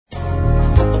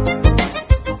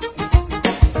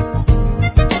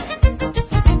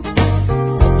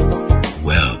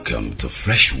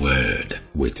Fresh Word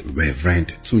with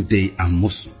Reverend Tunde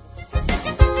Amosu.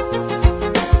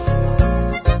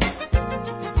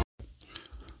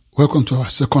 Welcome to our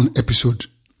second episode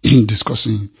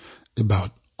discussing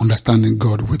about understanding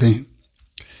God within.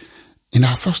 In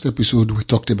our first episode, we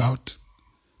talked about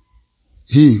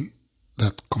he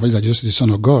that confesses that Jesus is the Son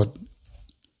of God,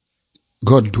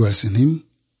 God dwells in him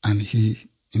and he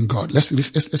in God. Let's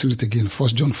read it again. 1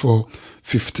 John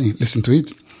 4:15. Listen to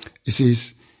it. It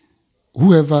says,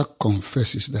 whoever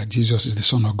confesses that Jesus is the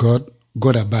Son of God,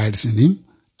 God abides in him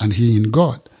and he in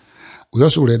God. We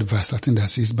also read verse 13 that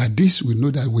says, by this we know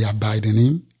that we abide in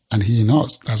him and he in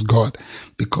us. That's God,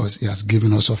 because he has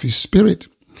given us of his Spirit.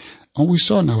 And we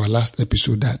saw in our last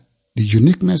episode that the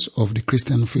uniqueness of the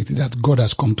Christian faith is that God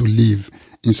has come to live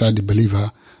inside the believer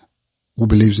who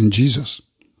believes in Jesus.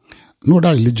 No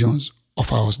other religions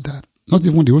offer us that. Not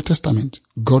even the Old Testament.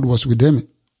 God was with them.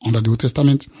 Under the Old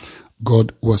Testament,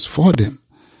 God was for them,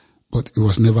 but he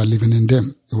was never living in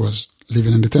them. He was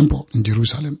living in the temple in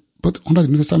Jerusalem. But under the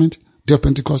New Testament, day of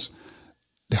Pentecost,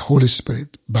 the Holy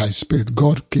Spirit, by Spirit,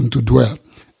 God came to dwell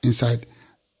inside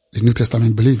the New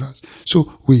Testament believers.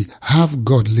 So we have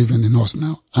God living in us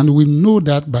now, and we know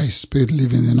that by Spirit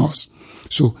living in us.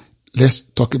 So let's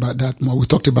talk about that more. We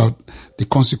talked about the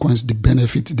consequence, the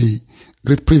benefit, the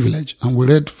great privilege, and we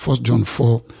read 1 John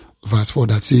 4 verse 4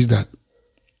 that says that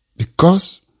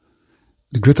because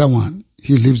the greater one,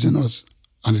 he lives in us,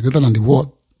 and is greater than the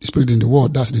world, the Spirit in the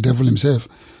world, that's the devil himself,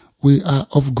 we are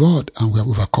of God and we have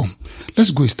overcome.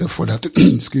 Let's go a step further.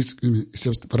 Excuse me, a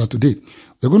step further today.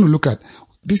 We're going to look at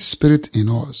this Spirit in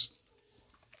us.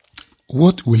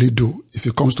 What will it do if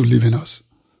it comes to live in us?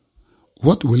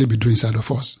 What will it be doing inside of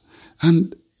us?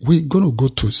 And we're going to go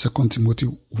to 2 Timothy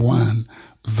 1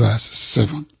 verse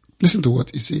 7. Listen to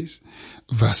what it says.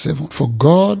 Verse 7. For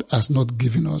God has not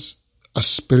given us a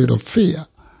spirit of fear,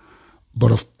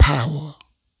 but of power,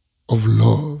 of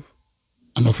love,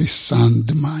 and of a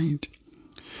sound mind.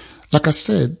 Like I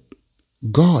said,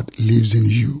 God lives in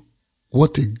you.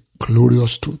 What a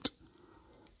glorious truth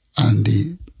and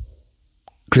the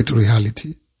great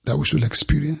reality that we should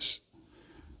experience.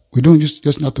 We don't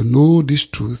just have to know this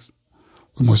truth.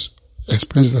 We must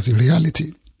experience that in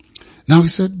reality. Now he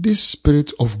said, this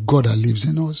Spirit of God that lives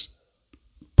in us.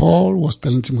 Paul was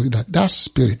telling Timothy that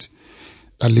Spirit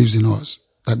that lives in us,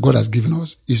 that God has given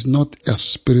us, is not a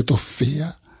spirit of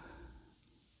fear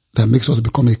that makes us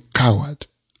become a coward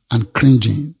and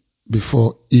cringing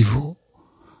before evil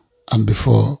and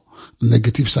before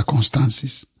negative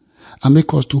circumstances and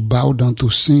make us to bow down to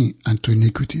sin and to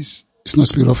iniquities. It's not a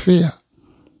spirit of fear.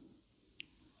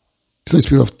 It's not a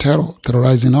spirit of terror,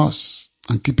 terrorizing us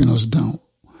and keeping us down.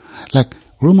 Like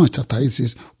Romans chapter 8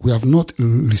 says, we have not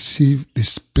received the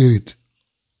spirit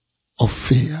of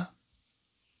fear,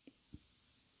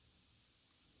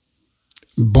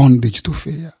 bondage to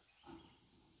fear,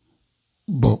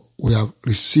 but we have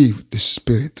received the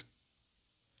spirit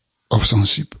of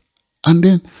sonship. And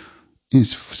then in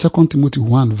 2 Timothy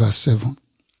 1 verse 7,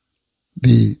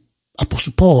 the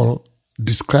Apostle Paul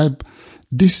described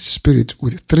this spirit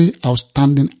with three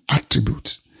outstanding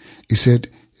attributes. He said,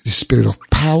 the spirit of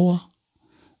power,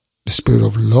 the spirit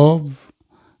of love,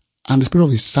 and the spirit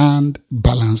of a sound,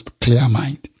 balanced, clear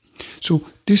mind. So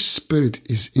this spirit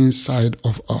is inside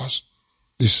of us,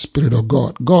 the Spirit of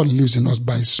God. God lives in us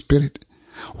by His Spirit.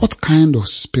 What kind of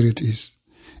spirit is?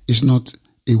 It's not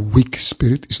a weak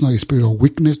spirit. It's not a spirit of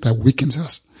weakness that weakens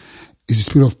us. It's a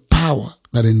spirit of power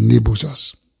that enables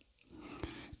us.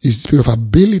 It's a spirit of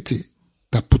ability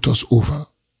that puts us over.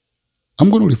 I'm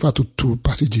going to refer to two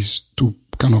passages to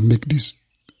kind of make this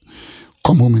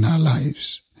come home in our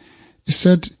lives. He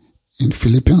said in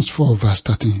Philippians 4 verse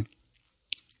 13,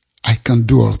 I can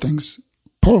do all things.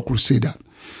 Paul could say that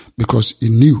because he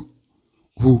knew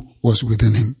who was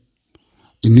within him.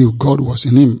 He knew God was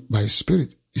in him by His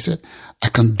Spirit. He said, I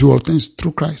can do all things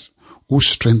through Christ who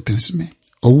strengthens me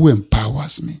or who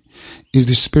empowers me. Is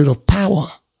the spirit of power.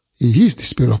 He is the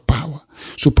spirit of power.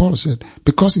 So Paul said,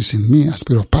 because He's in me, a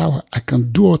spirit of power, I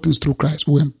can do all things through Christ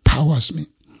who empowers me.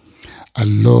 I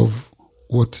love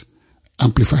what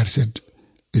Amplified said.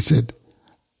 He said,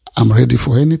 I'm ready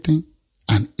for anything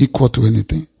and equal to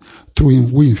anything through Him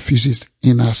who infuses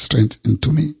inner strength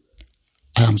into me.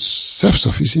 I am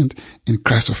self-sufficient in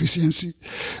Christ's sufficiency.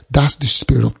 That's the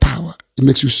spirit of power. It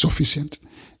makes you sufficient.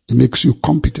 It makes you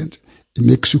competent. It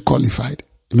makes you qualified.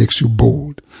 It makes you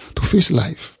bold to face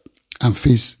life and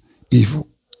face evil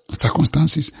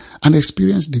circumstances and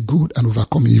experience the good and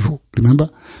overcome evil. Remember,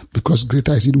 because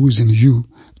greater is He who is in you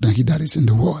than he that is in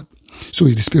the world. So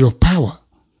it's the spirit of power.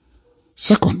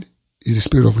 Second is the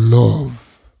spirit of love.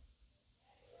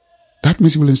 That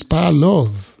means it will inspire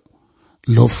love.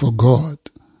 Love for God.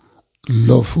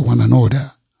 Love for one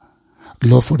another.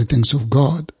 Love for the things of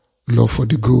God. Love for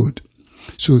the good.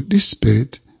 So this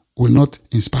spirit will not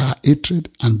inspire hatred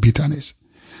and bitterness.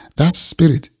 That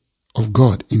spirit of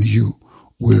God in you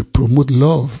will promote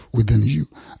love within you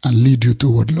and lead you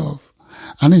toward love.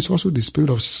 And it's also the spirit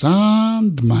of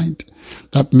sound mind.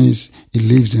 That means it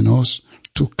lives in us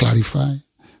to clarify,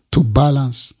 to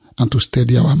balance, and to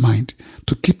steady our mind,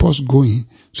 to keep us going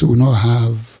so we not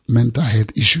have mental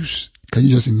health issues. Can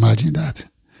you just imagine that?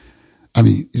 I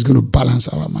mean, it's going to balance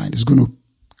our mind. It's going to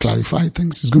clarify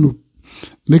things. It's going to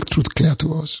make truth clear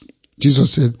to us.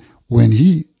 Jesus said, when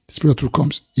the Spirit of truth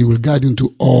comes, he will guide you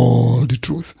into all the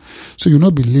truth. So you'll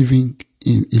not be living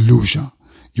in illusion.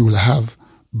 You will have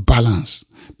balance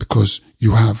because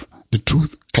you have the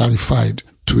truth clarified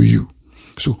to you.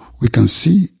 So we can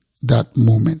see that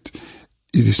moment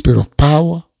is the spirit of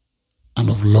power and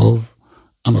of love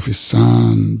and of a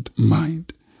sound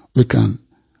mind. We can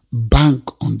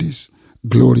bank on this.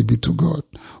 Glory be to God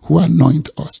who anoint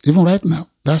us. Even right now,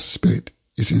 that spirit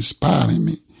is inspiring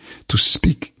me to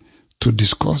speak, to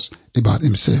discuss about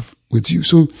himself with you.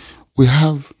 So we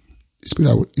have a spirit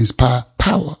that will inspire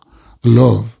power,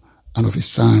 love, and of a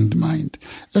sound mind.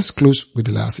 Let's close with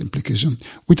the last implication,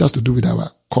 which has to do with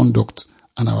our conduct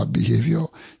and our behavior.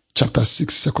 Chapter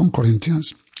 6, 2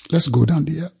 Corinthians. Let's go down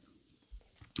there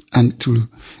and to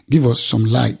give us some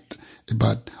light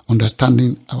about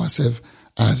understanding ourselves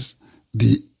as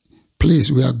the place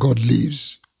where God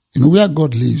lives. You know, where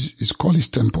God lives is called his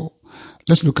temple.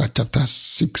 Let's look at chapter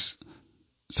 6,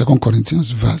 2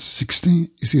 Corinthians verse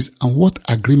 16. It says, and what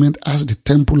agreement has the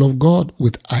temple of God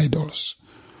with idols?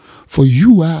 For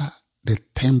you are the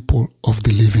temple of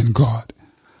the living God.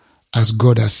 As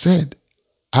God has said,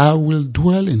 I will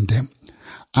dwell in them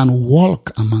and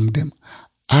walk among them.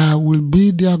 I will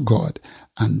be their God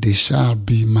and they shall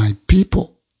be my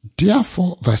people.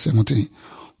 Therefore, verse 17,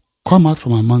 come out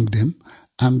from among them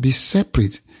and be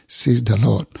separate, says the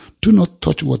Lord. Do not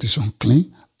touch what is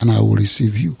unclean, and I will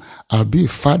receive you. I'll be a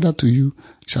father to you,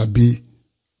 shall be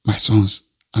my sons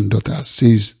and daughters,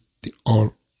 says the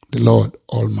Lord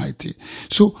Almighty.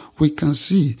 So we can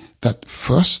see that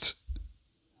first,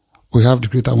 we have the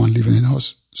greater one living in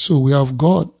us. So we have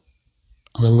God,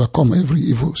 and we overcome every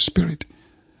evil spirit.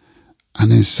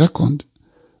 And then second,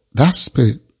 that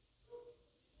spirit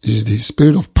is the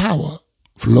spirit of power,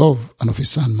 of love, and of a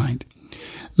sound mind.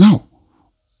 Now,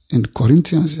 in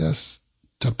Corinthians, yes,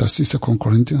 chapter 6, 2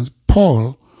 Corinthians,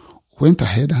 Paul went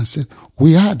ahead and said,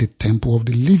 we are the temple of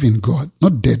the living God,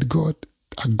 not dead God.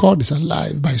 Our God is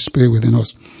alive by spirit within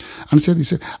us. And he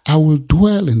said, I will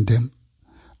dwell in them.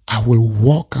 I will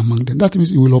walk among them. That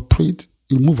means he will operate,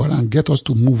 he will move around, get us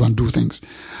to move and do things.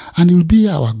 And he will be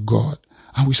our God,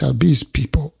 and we shall be his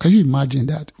people. Can you imagine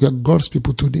that? We are God's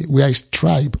people today. We are his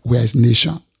tribe. We are his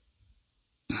nation.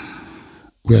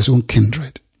 We are his own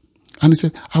kindred. And he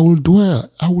said, I will dwell,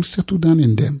 I will settle down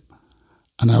in them,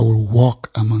 and I will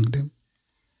walk among them.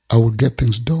 I will get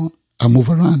things done. I move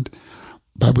around.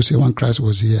 Bible says when Christ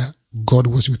was here, God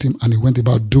was with him, and he went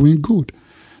about doing good.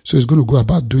 So he's going to go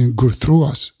about doing good through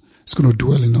us. He's going to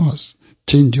dwell in us,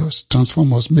 change us,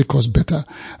 transform us, make us better,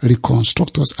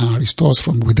 reconstruct us, and restore us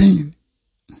from within.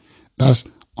 That's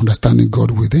understanding God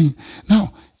within.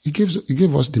 Now, he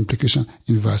gave us the implication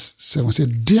in verse 7. He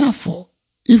said, therefore,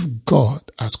 if God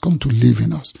has come to live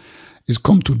in us, is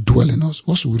come to dwell in us,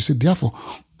 what should we say? Therefore,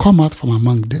 come out from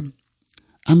among them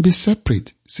and be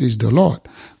separate, says the Lord.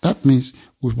 That means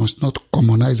we must not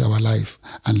commonize our life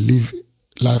and live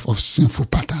life of sinful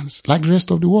patterns like the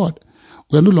rest of the world.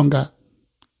 We are no longer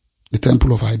the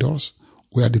temple of idols.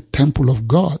 We are the temple of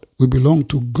God. We belong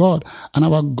to God, and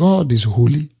our God is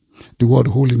holy. The word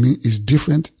holy means is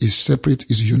different, is separate,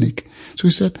 is unique. So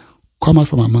he said, come out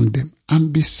from among them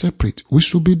and be separate. We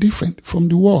should be different from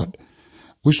the world.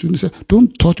 We should say,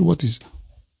 don't touch what is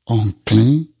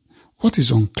unclean. What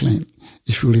is unclean?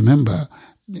 If you remember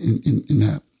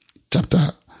in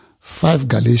chapter 5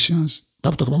 Galatians,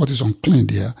 Bible talk about what is unclean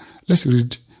there. Let's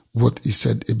read what he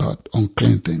said about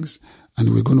unclean things,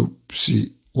 and we're going to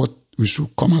see what we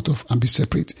should come out of and be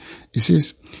separate. He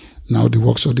says, now the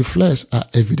works of the flesh are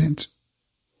evident.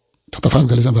 Chapter 5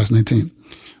 Galatians verse 19,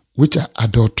 which are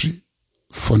adultery,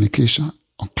 fornication,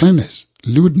 uncleanness,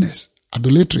 lewdness,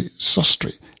 idolatry,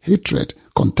 sorcery, hatred,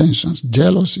 contentions,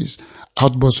 jealousies,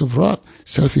 outbursts of wrath,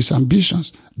 selfish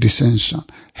ambitions, dissension,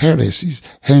 heresies,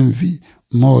 envy,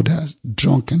 murders,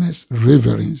 drunkenness,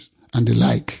 revelings, and the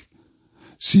like.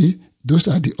 See, those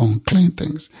are the unclean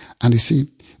things. And he said,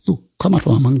 you come out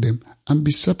from among them and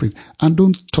be separate and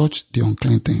don't touch the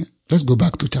unclean thing. Let's go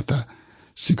back to chapter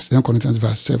 6, 2 Corinthians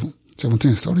verse 7.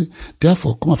 17, sorry.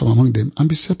 Therefore, come out from among them and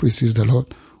be separate, says the Lord.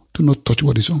 Do not touch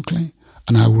what is unclean,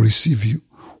 and I will receive you.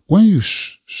 When you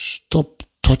stop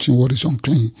touching what is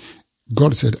unclean,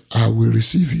 God said, I will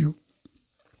receive you.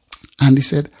 And he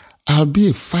said, I'll be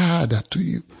a father to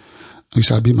you. You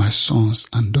shall be my sons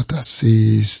and daughters,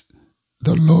 says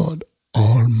the Lord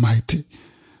Almighty.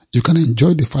 You can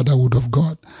enjoy the fatherhood of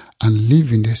God and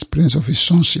live in the experience of his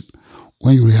sonship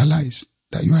when you realize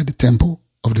that you are the temple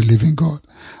of the living God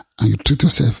and you treat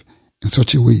yourself in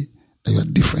such a way that you are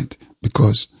different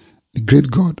because the great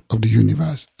God of the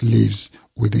universe lives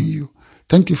within you.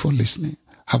 Thank you for listening.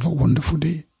 Have a wonderful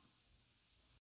day.